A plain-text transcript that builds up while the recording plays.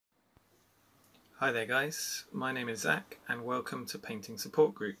Hi there guys, my name is Zach and welcome to Painting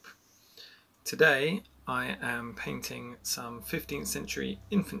Support Group. Today I am painting some 15th century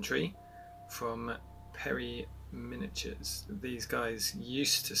infantry from Perry Miniatures. These guys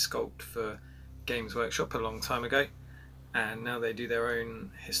used to sculpt for Games Workshop a long time ago and now they do their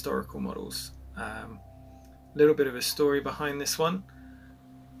own historical models. Little bit of a story behind this one.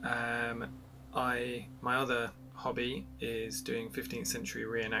 My other hobby is doing 15th century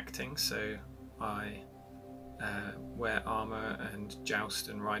reenacting, so I wear armour and joust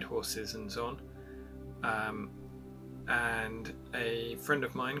and ride horses and so on. And a friend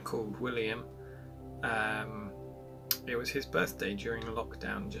of mine called William, it was his birthday during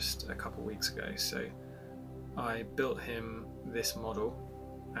lockdown just a couple weeks ago, so I built him this model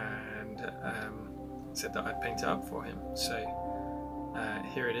and said that I'd paint it up for him. So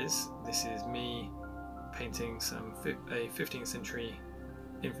here it is. This is me painting a 15th century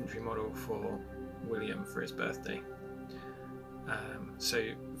infantry model for William for his birthday. So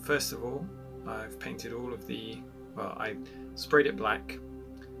first of all, I've painted all of I sprayed it black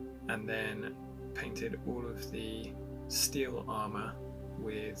and then painted all of the steel armour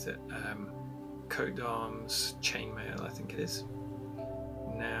with coat arms, chainmail I think it is.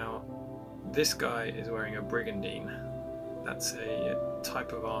 Now this guy is wearing a brigandine. That's a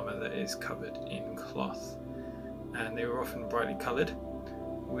type of armour that is covered in cloth and they were often brightly coloured.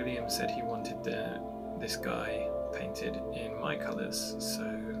 William said he wanted this guy painted in my colours, so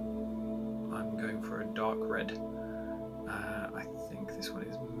I'm going for a dark red. I think this one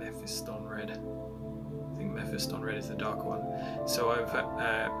is Mephiston Red. I think Mephiston Red is the dark one. So I've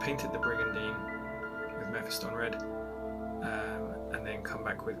painted the brigandine with Mephiston Red and then come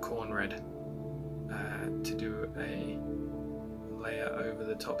back with Khorne Red to do a layer over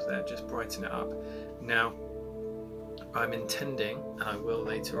the top there, just brighten it up. Now I'm intending, and I will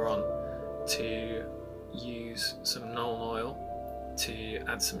later on, to use some Nuln Oil to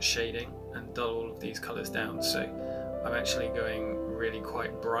add some shading and dull all of these colours down. So I'm actually going really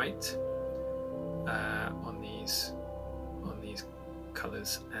quite bright on these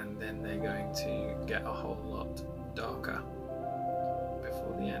colours, and then they're going to get a whole lot darker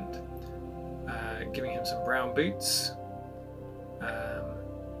before the end. Giving him some brown boots.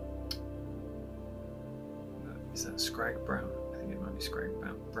 Is that Skrag brown? I think it might be Skrag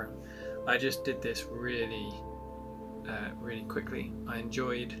brown. I just did this really quickly. I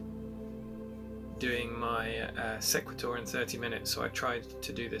enjoyed doing my sequitur in 30 minutes, so I tried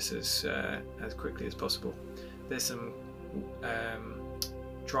to do this as quickly as possible. There's some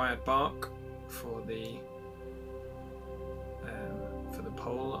Dryad Bark for the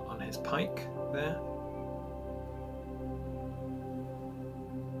pole on his pike there.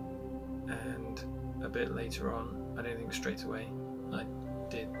 And a bit later on, I don't think straight away, I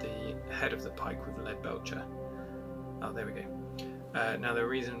did the head of the pike with Leadbealcher. Oh, there we go. Now the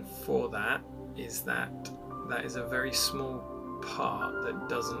reason for that is that is a very small part that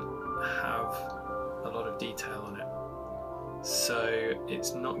doesn't have a lot of detail on it. So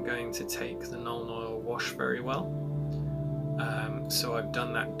it's not going to take the Nuln Oil wash very well. So I've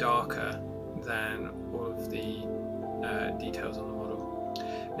done that darker than all of the details on the model.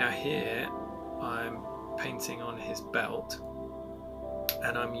 Now here I'm painting on his belt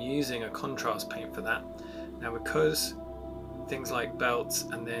and I'm using a contrast paint for that. Now because things like belts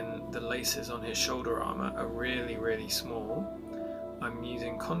and then the laces on his shoulder armour are really small, I'm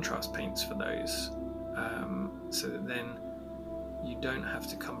using contrast paints for those, so that then you don't have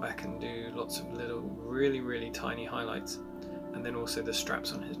to come back and do lots of little really tiny highlights. And then also the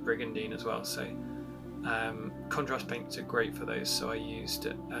straps on his brigandine as well, so contrast paints are great for those, so I used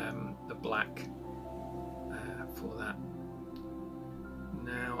the black for that.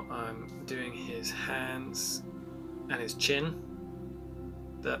 Now I'm doing his hands and his chin.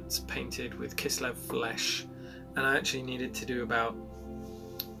 That's painted with Kislev flesh, and I actually needed to do about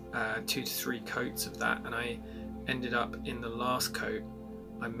 2 to 3 coats of that, and I ended up in the last coat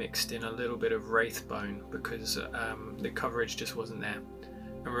I mixed in a little bit of Wraithbone because the coverage just wasn't there.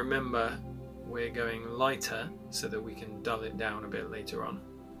 And remember, we're going lighter so that we can dull it down a bit later on.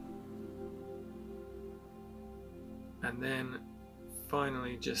 And then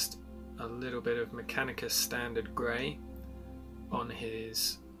finally just a little bit of Mechanicus standard grey on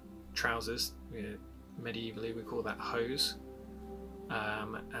his trousers. Medievally we call that hose.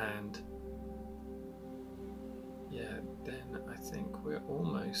 And yeah, then I think we're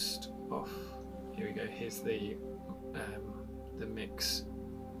almost off. Here we go. Here's the mix.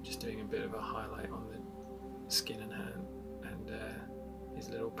 Just doing a bit of a highlight on the skin and hand and his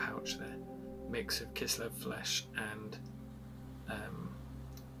little pouch there. Mix of Kislev flesh and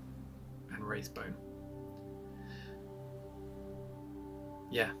Wraithbone.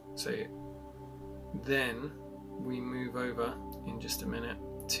 Yeah, so then we move over in just a minute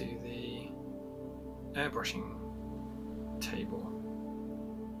to the airbrushing table.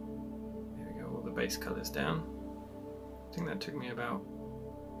 There we go, all the base colours down. I think that took me about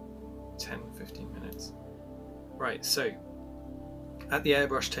 10-15 minutes. Right, so at the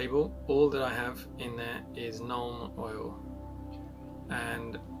airbrush table, all that I have in there is Nuln oil,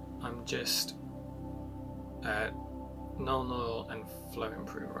 and I'm just Nuln oil and flow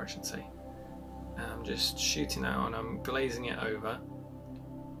improver, I should say. And I'm just shooting that on. I'm glazing it over.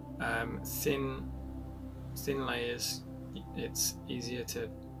 Thin layers. It's easier to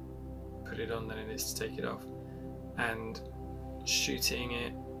put it on than it is to take it off. And shooting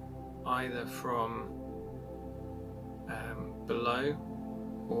it either from below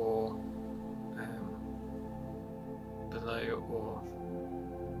or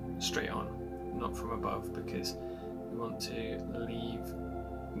straight on, not from above, because we want to leave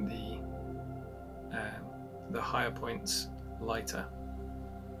the higher points lighter.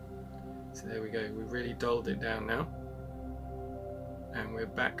 So there we go, we've really dulled it down now, and we're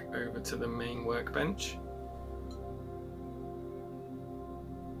back over to the main workbench.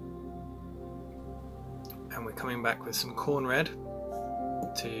 And we're coming back with some Khorne Red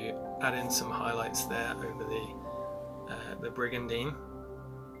to add in some highlights there over the Brigandine.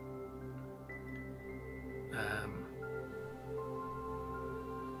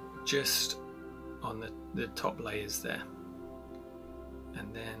 Just on the top layers there.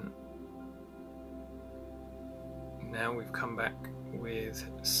 And then now we've come back with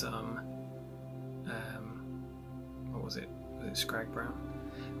some, what was it? Was it Skrag Brown?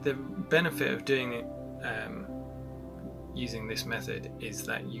 The benefit of doing it using this method is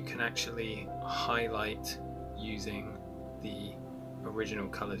that you can actually highlight using the original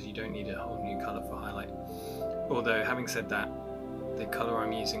colours. You don't need a whole new colour for highlight. Although, having said that, the colour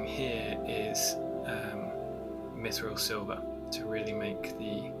I'm using here is Mithril Silver to really make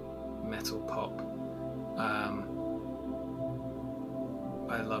the metal pop.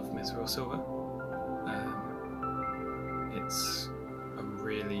 I love Mithril Silver. It's a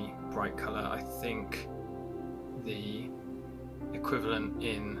really bright colour. I think the equivalent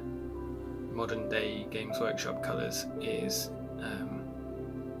in modern day Games Workshop colours is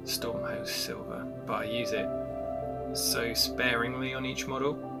Stormhost Silver, but I use it so sparingly on each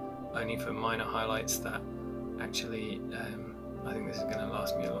model, only for minor highlights, that actually I think this is going to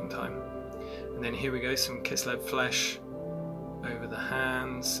last me a long time. And then here we go, some Kislev flesh over the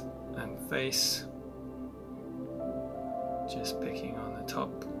hands and face, just picking on the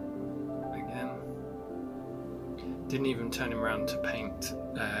top again. Didn't even turn him around to paint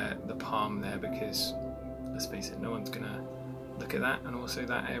the palm there, because let's face it, no one's gonna look at that, and also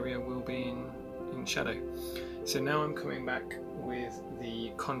that area will be in shadow. So now I'm coming back with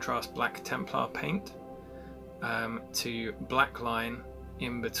the contrast black Templar paint to blackline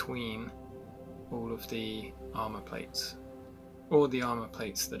in between all of the armor plates, or the armor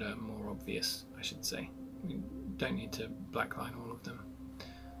plates that are more obvious, I should say. We don't need to blackline all of them.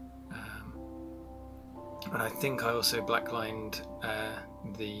 And I think I also blacklined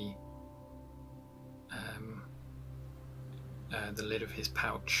the lid of his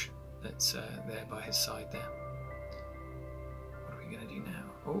pouch that's there by his side there. What are we going to do now?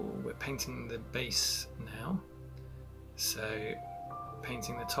 Oh, we're painting the base now. So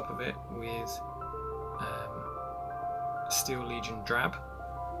painting the top of it with Steel Legion Drab.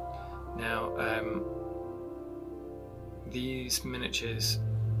 Now these miniatures,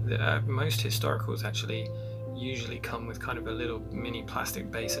 most historicals actually usually come with kind of a little mini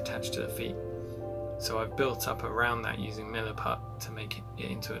plastic base attached to the feet. So I've built up around that using Milliput to make it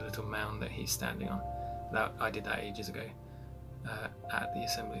into a little mound that he's standing on. I did that ages ago at the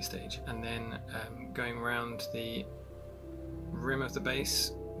assembly stage. And then going around the rim of the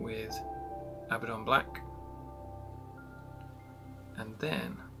base with Abaddon Black. And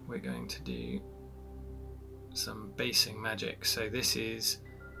then we're going to do some basing magic. So this is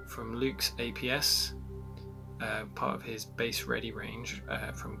from Luke's APS, part of his base ready range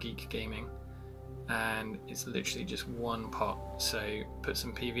from Geek Gaming, and it's literally just one pot. So put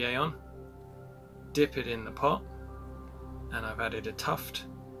some PVA on, dip it in the pot, and I've added a tuft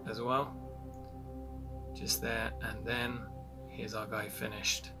as well, just there, and then here's our guy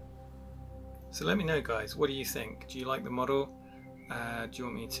finished. So let me know, guys, what do you think? Do you like the model? Do you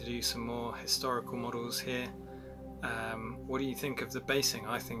want me to do some more historical models here? What do you think of the basing?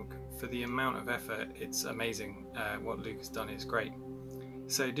 I think for the amount of effort, it's amazing. What Luke has done is great.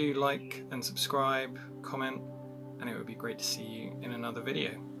 So do like and subscribe, comment, and it would be great to see you in another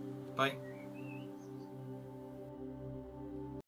video. Bye.